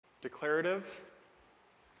declarative,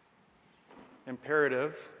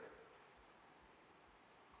 imperative,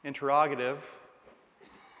 interrogative,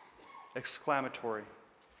 exclamatory.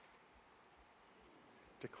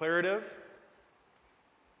 Declarative,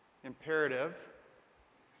 imperative,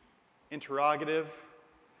 interrogative,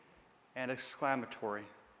 and exclamatory.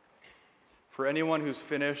 For anyone who's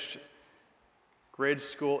finished grade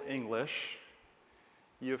school English,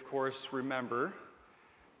 you of course remember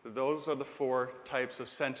that those are the 4 types of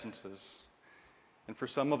sentences. And for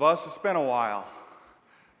some of us, it's been a while.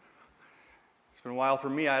 It's been a while for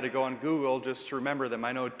me. I had to go on Google just to remember them.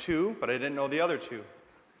 I know 2, but I didn't know the other 2.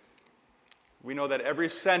 We know that every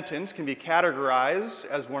sentence can be categorized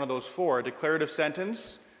as one of those 4. A declarative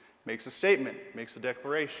sentence makes a statement, makes a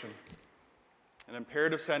declaration. An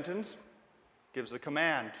imperative sentence gives a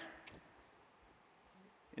command.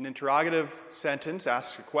 An interrogative sentence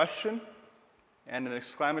asks a question, and an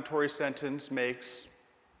exclamatory sentence makes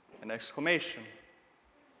an exclamation.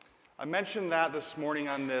 I mentioned that this morning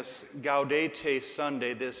on this Gaudete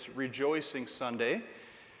Sunday, this rejoicing Sunday,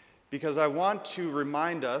 because I want to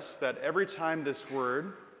remind us that every time this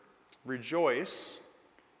word, rejoice,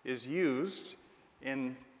 is used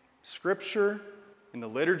in Scripture, in the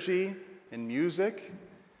liturgy, in music,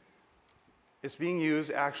 it's being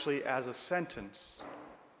used actually as a sentence.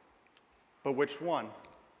 But which one?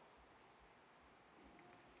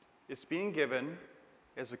 It's being given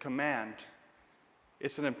as a command.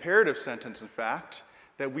 It's an imperative sentence, in fact,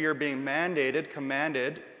 that we are being mandated,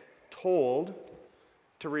 commanded, told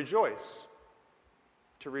to rejoice.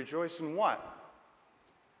 To rejoice in what?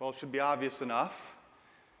 Well, it should be obvious enough.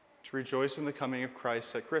 To rejoice in the coming of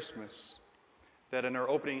Christ at Christmas. That in our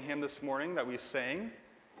opening hymn this morning that we sang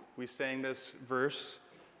this verse,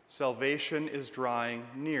 salvation is drawing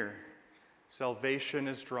near. Salvation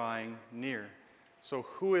is drawing near. So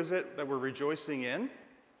who is it that we're rejoicing in?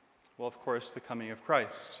 Well, of course, the coming of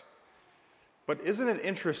Christ. But isn't it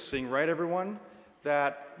interesting, right, everyone,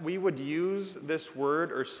 that we would use this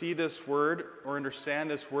word or see this word or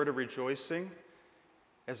understand this word of rejoicing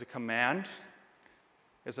as a command,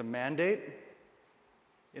 as a mandate?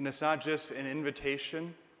 And it's not just an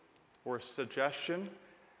invitation or a suggestion,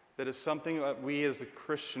 that is something that we as a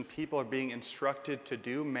Christian people are being instructed to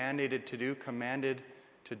do, mandated to do, commanded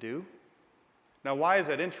to do. Now, why is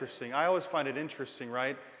that interesting? I always find it interesting,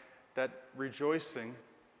 right, that rejoicing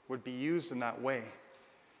would be used in that way.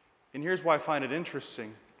 And here's why I find it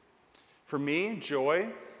interesting. For me,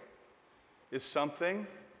 joy is something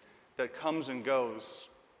that comes and goes,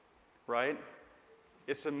 right?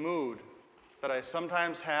 It's a mood that I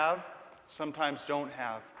sometimes have, sometimes don't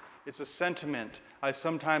have. It's a sentiment I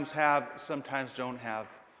sometimes have, sometimes don't have.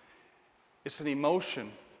 It's an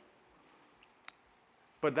emotion.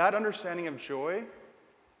 But that understanding of joy,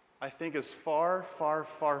 I think, is far, far,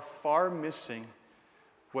 far, far missing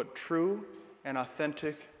what true and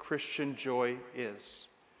authentic Christian joy is.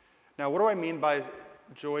 Now, what do I mean by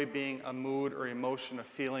joy being a mood or emotion, a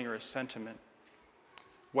feeling, or a sentiment?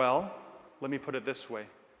 Well, let me put it this way.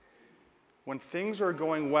 When things are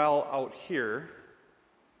going well out here,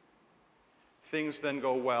 things then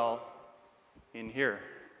go well in here.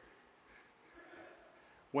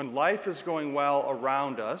 When life is going well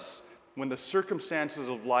around us, when the circumstances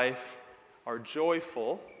of life are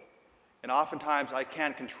joyful, and oftentimes I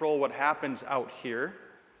can't control what happens out here,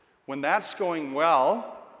 when that's going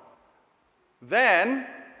well, then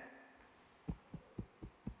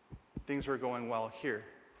things are going well here.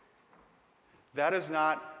 That is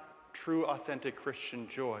not true, authentic Christian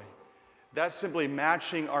joy. That's simply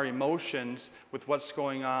matching our emotions with what's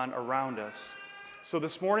going on around us. So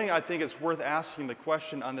this morning, I think it's worth asking the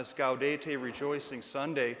question on this Gaudete Rejoicing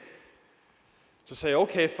Sunday to say,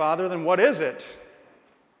 okay, Father, then what is it?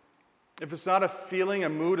 If it's not a feeling, a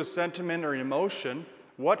mood, a sentiment, or an emotion,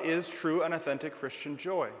 what is true and authentic Christian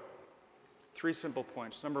joy? 3 simple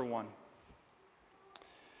points. Number 1,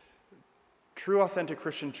 true, authentic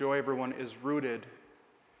Christian joy, everyone, is rooted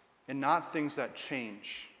in not things that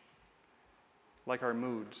change, like our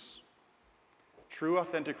moods. True,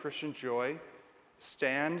 authentic Christian joy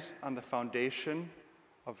stands on the foundation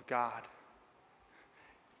of God.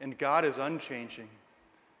 And God is unchanging.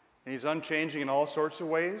 And He's unchanging in all sorts of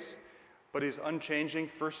ways, but He's unchanging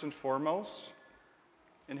first and foremost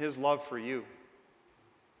in His love for you,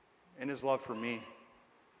 in His love for me.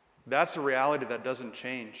 That's a reality that doesn't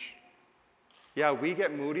change. Yeah, we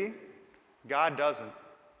get moody. God doesn't.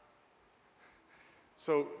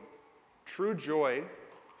 So, true joy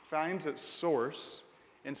finds its source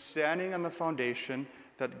in standing on the foundation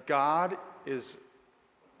that God is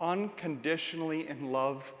unconditionally in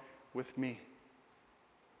love with me.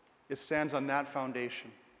 It stands on that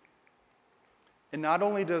foundation. And not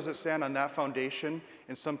only does it stand on that foundation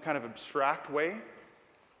in some kind of abstract way,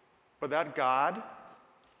 but that God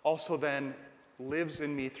also then lives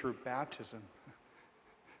in me through baptism.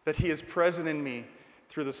 That he is present in me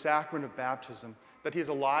through the sacrament of baptism. That he is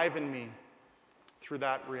alive in me through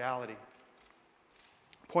that reality.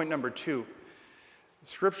 Point number 2.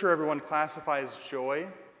 Scripture, everyone, classifies joy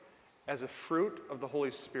as a fruit of the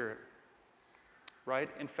Holy Spirit. Right?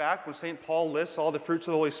 In fact, when St. Paul lists all the fruits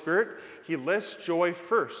of the Holy Spirit, he lists joy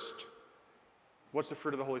first. What's the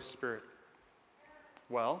fruit of the Holy Spirit?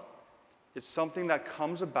 Well, it's something that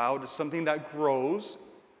comes about, it's something that grows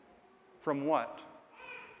from what?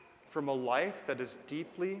 From a life that is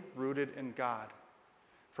deeply rooted in God.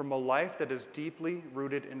 From a life that is deeply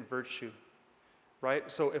rooted in virtue. Right?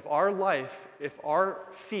 So if our life, if our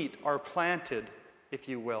feet are planted, if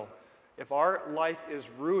you will, if our life is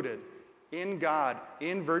rooted in God,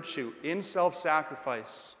 in virtue, in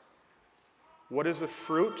self-sacrifice, what is the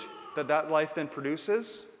fruit that life then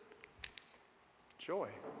produces? Joy.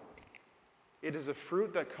 It is a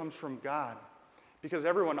fruit that comes from God. Because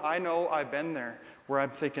everyone, I know I've been there, where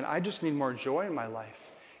I'm thinking, I just need more joy in my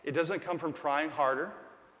life. It doesn't come from trying harder.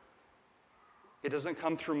 It doesn't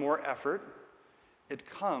come through more effort. It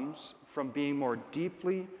comes from being more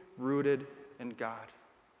deeply rooted in God.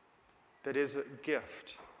 That is a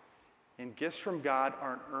gift. And gifts from God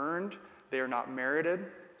aren't earned. They are not merited.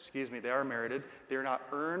 They are merited. They are not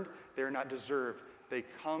earned. They are not deserved. They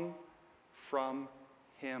come from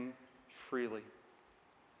him freely.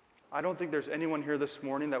 I don't think there's anyone here this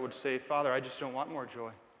morning that would say, Father, I just don't want more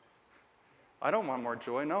joy. I don't want more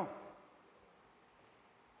joy, no.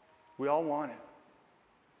 We all want it.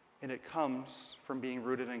 And it comes from being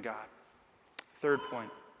rooted in God. Third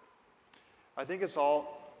point. I think it's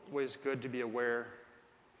always good to be aware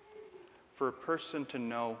for a person to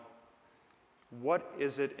know, what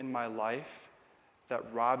is it in my life that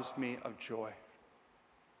robs me of joy?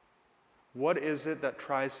 What is it that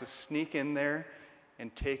tries to sneak in there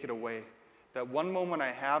and take it away? That one moment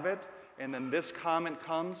I have it, and then this comment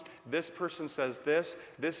comes, this person says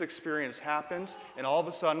this experience happens, and all of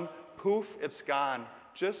a sudden, poof, it's gone.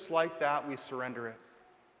 Just like that, we surrender it.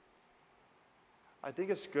 I think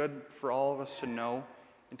it's good for all of us to know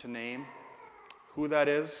and to name who that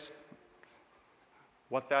is,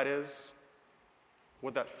 what that is,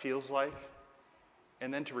 what that feels like,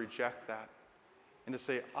 and then to reject that. And to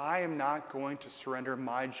say, I am not going to surrender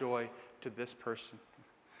my joy to this person.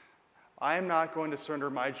 I am not going to surrender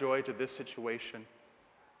my joy to this situation.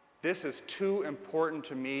 This is too important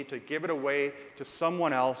to me to give it away to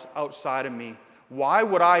someone else outside of me. Why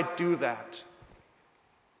would I do that?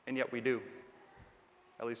 And yet we do.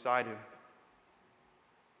 At least I do.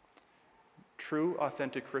 True,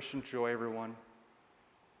 authentic Christian joy, everyone,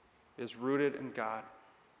 is rooted in God.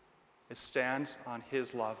 It stands on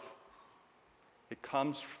his love. It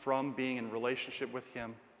comes from being in relationship with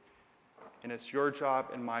him. And it's your job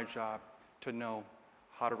and my job to know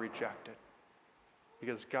how to reject it.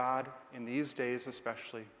 Because God, in these days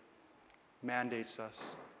especially, mandates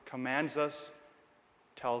us, commands us,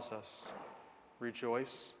 tells us,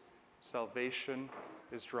 rejoice, salvation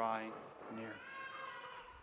is drawing near.